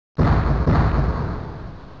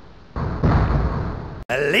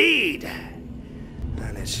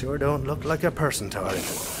It sure don't look like a person turret.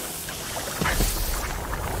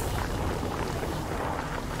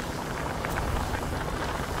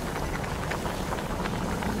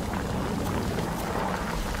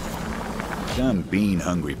 Some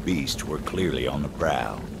bean-hungry beasts were clearly on the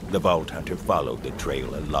prowl. The Vault Hunter followed the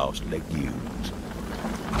trail of lost legumes.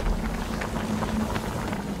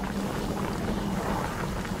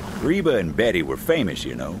 Reba and Betty were famous,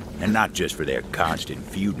 you know, and not just for their constant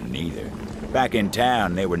feuding either. Back in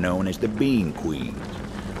town, they were known as the Bean Queens.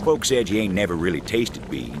 Folks said you ain't never really tasted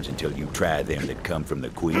beans until you try them that come from the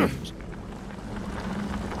Queens.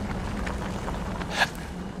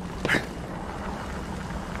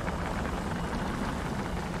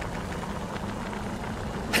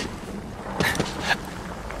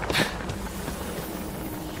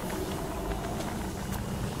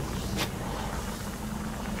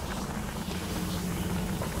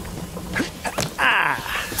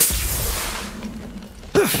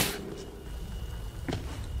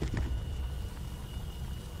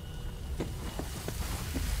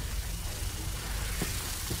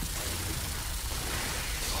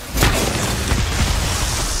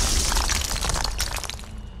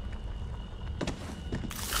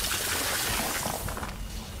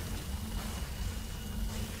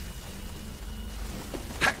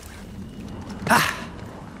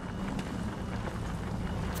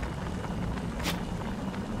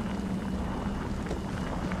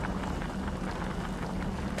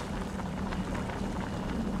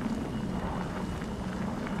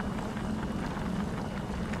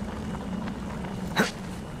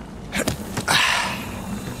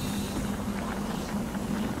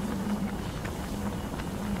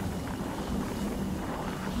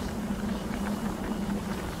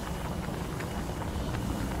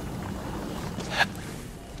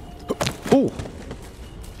 Oh!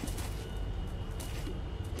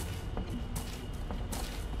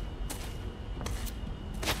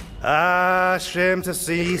 Ah, shame to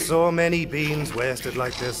see so many beans wasted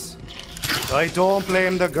like this. I don't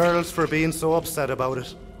blame the girls for being so upset about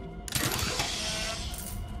it.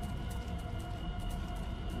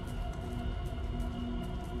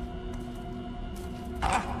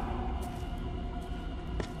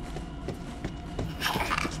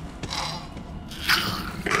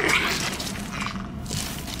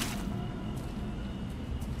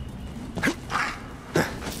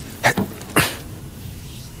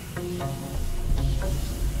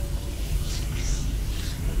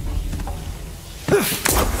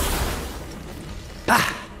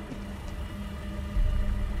 Ah!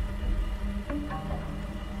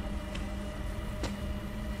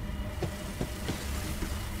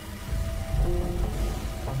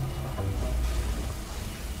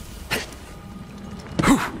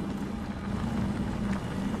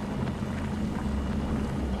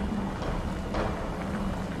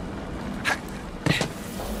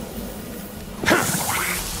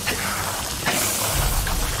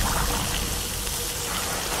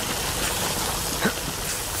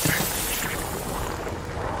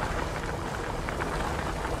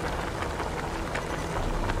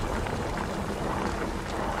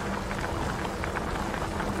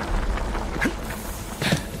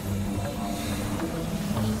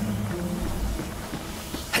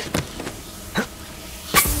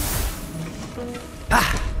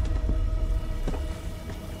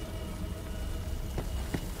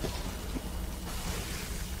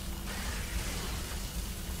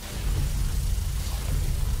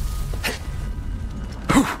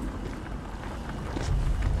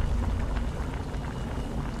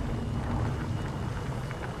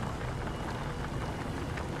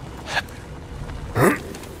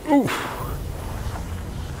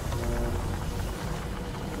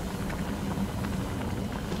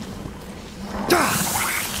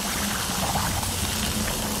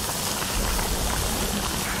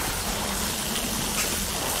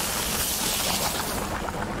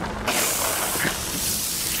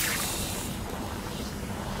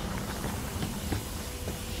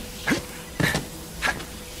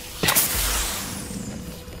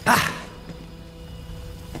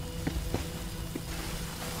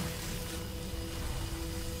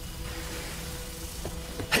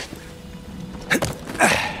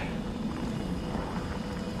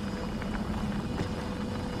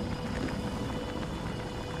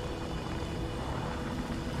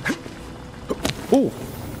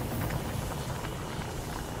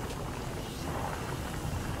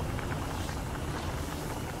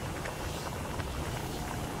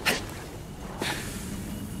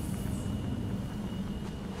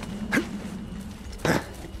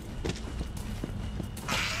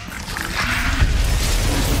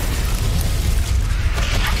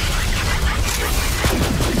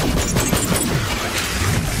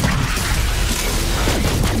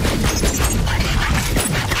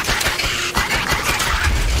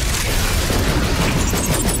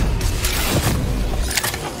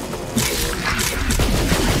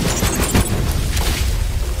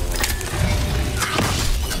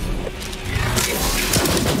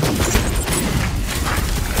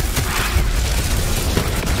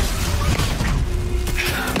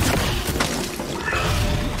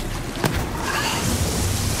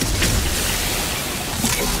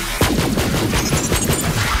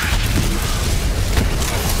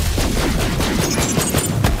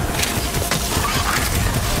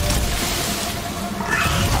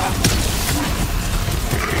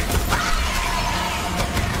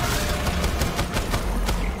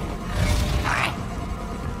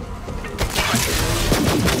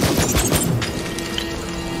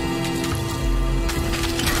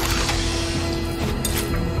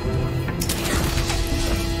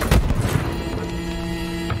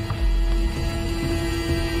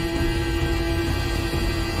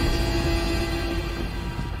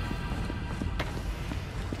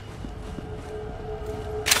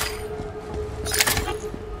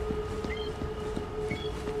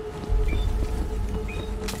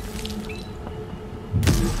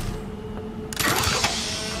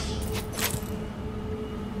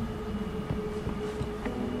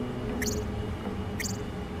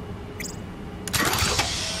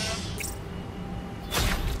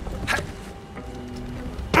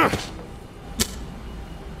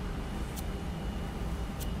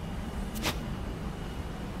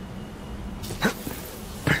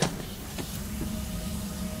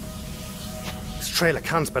 trail of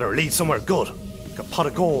cans better lead somewhere good. Like a pot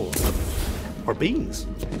of gold. Or beans.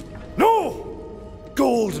 No!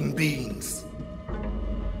 Golden beans.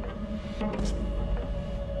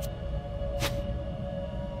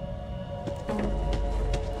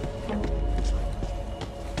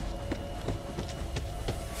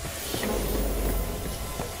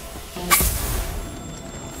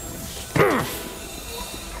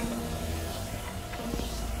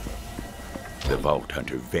 The Vault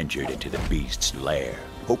Hunter ventured into the beast's lair,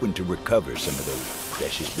 hoping to recover some of those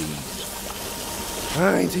precious beans.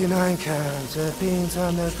 99 cans of beans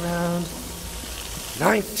on the ground.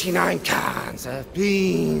 99 cans of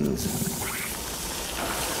beans.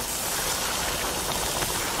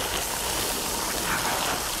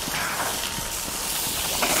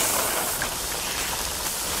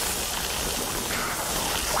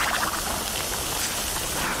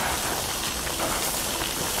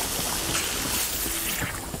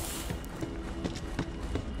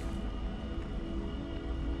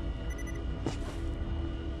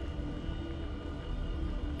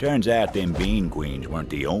 Turns out them bean queens weren't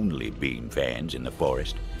the only bean fans in the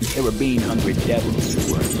forest. There were bean-hungry devils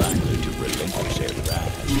who weren't likely to relinquish their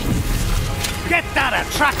prize. Get that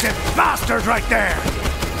attractive bastard right there!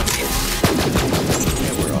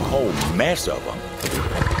 There were a whole mess of them.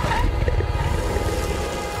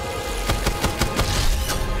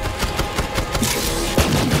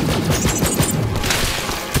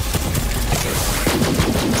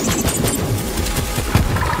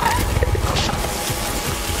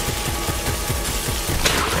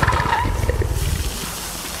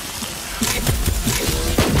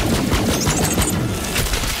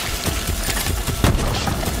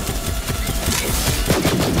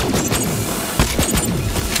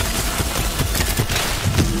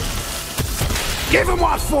 Give him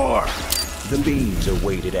what for! The beans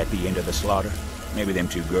awaited at the end of the slaughter. Maybe them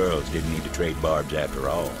two girls didn't need to trade barbs after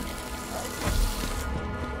all.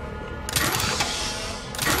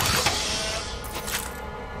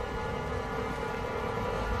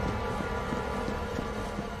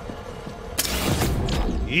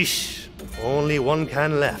 Yeesh, only one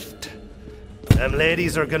can left. Them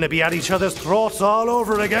ladies are gonna be at each other's throats all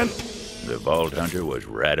over again. The Vault Hunter was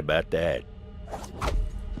right about that.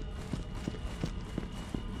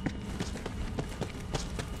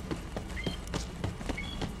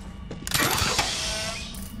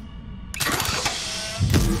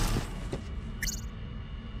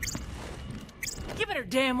 You better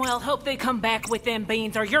damn well hope they come back with them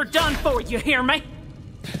beans or you're done for, you hear me?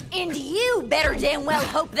 And you better damn well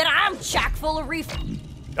hope that I'm chock full of reef.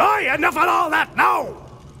 Aye, enough of all that now!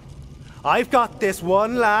 I've got this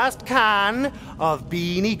one last can of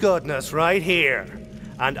beanie goodness right here,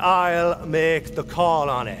 and I'll make the call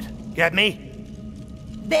on it. Get me?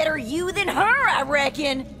 Better you than her, I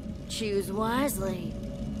reckon. Choose wisely.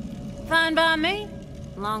 Fine by me,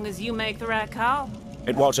 long as you make the right call.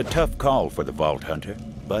 It was a tough call for the Vault Hunter,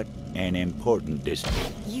 but an important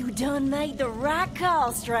decision. You done made the right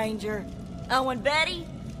call, stranger. Oh, and Betty,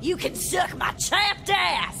 you can suck my chapped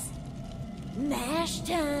ass. Mash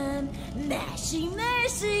time, mashy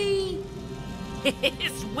mashy.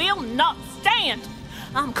 This will not stand.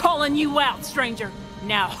 I'm calling you out, stranger.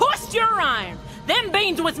 Now hoist your iron. Them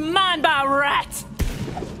beans was mine by right.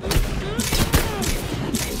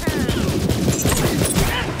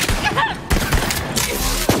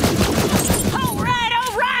 All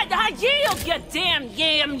right, I yield, you damn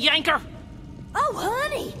yam yanker. Oh,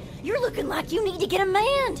 honey, you're looking like you need to get a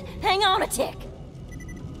manned. Hang on a tick.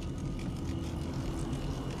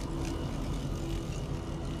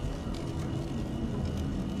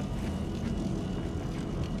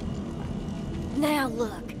 Now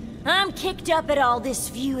look, I'm kicked up at all this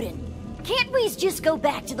feuding. Can't we just go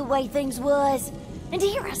back to the way things was? And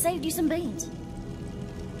here, I saved you some beans.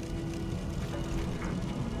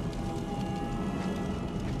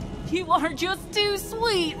 You are just too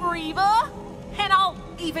sweet, Reba. And I'll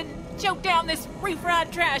even choke down this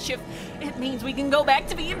refried trash if it means we can go back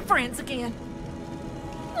to being friends again.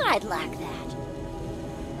 I'd like that.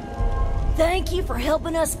 Thank you for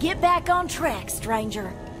helping us get back on track,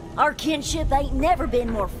 stranger. Our kinship ain't never been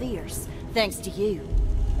more fierce, thanks to you.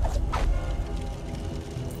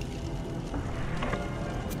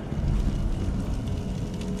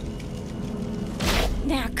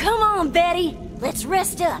 Now come on, Betty. Let's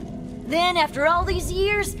rest up. Then, after all these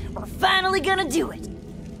years, we're finally gonna do it.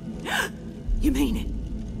 You mean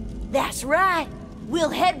it? That's right. We'll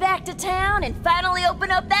head back to town and finally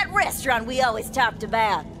open up that restaurant we always talked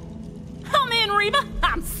about. I'm in, Reba.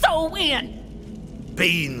 I'm so in.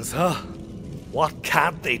 Beans, huh? What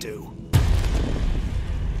can't they do?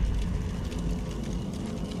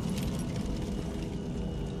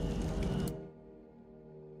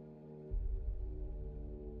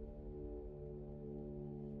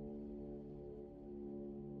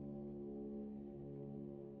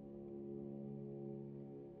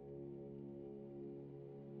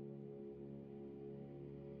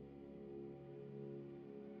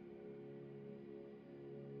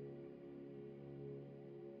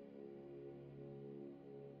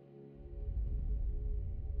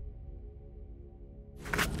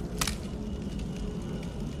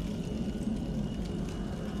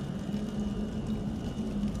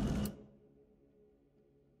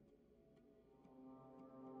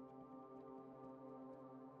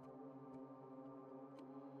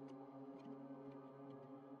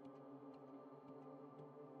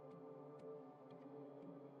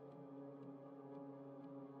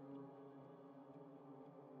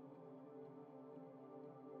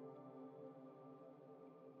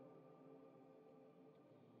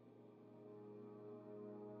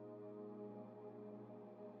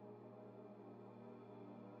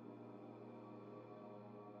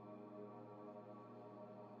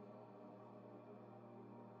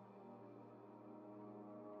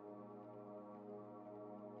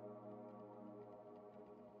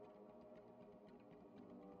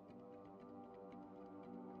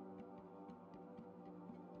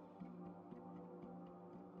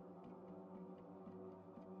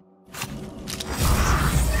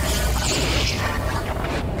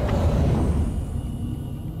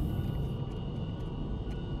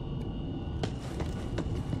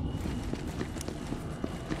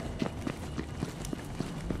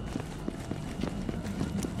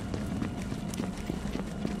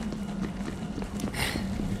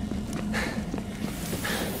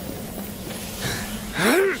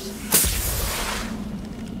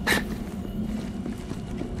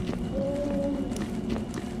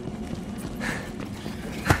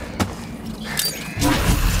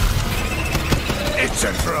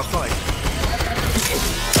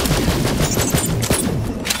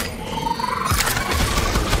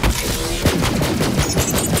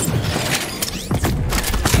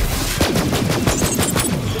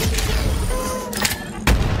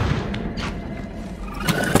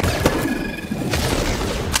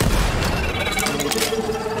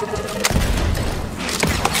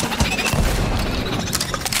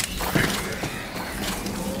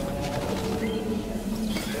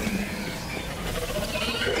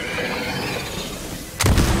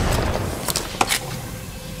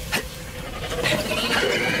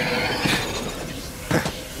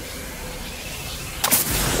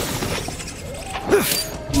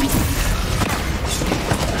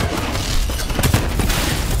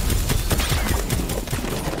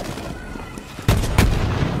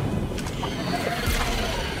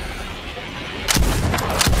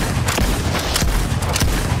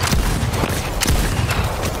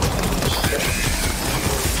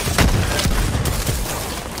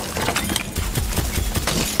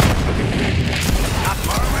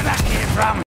 from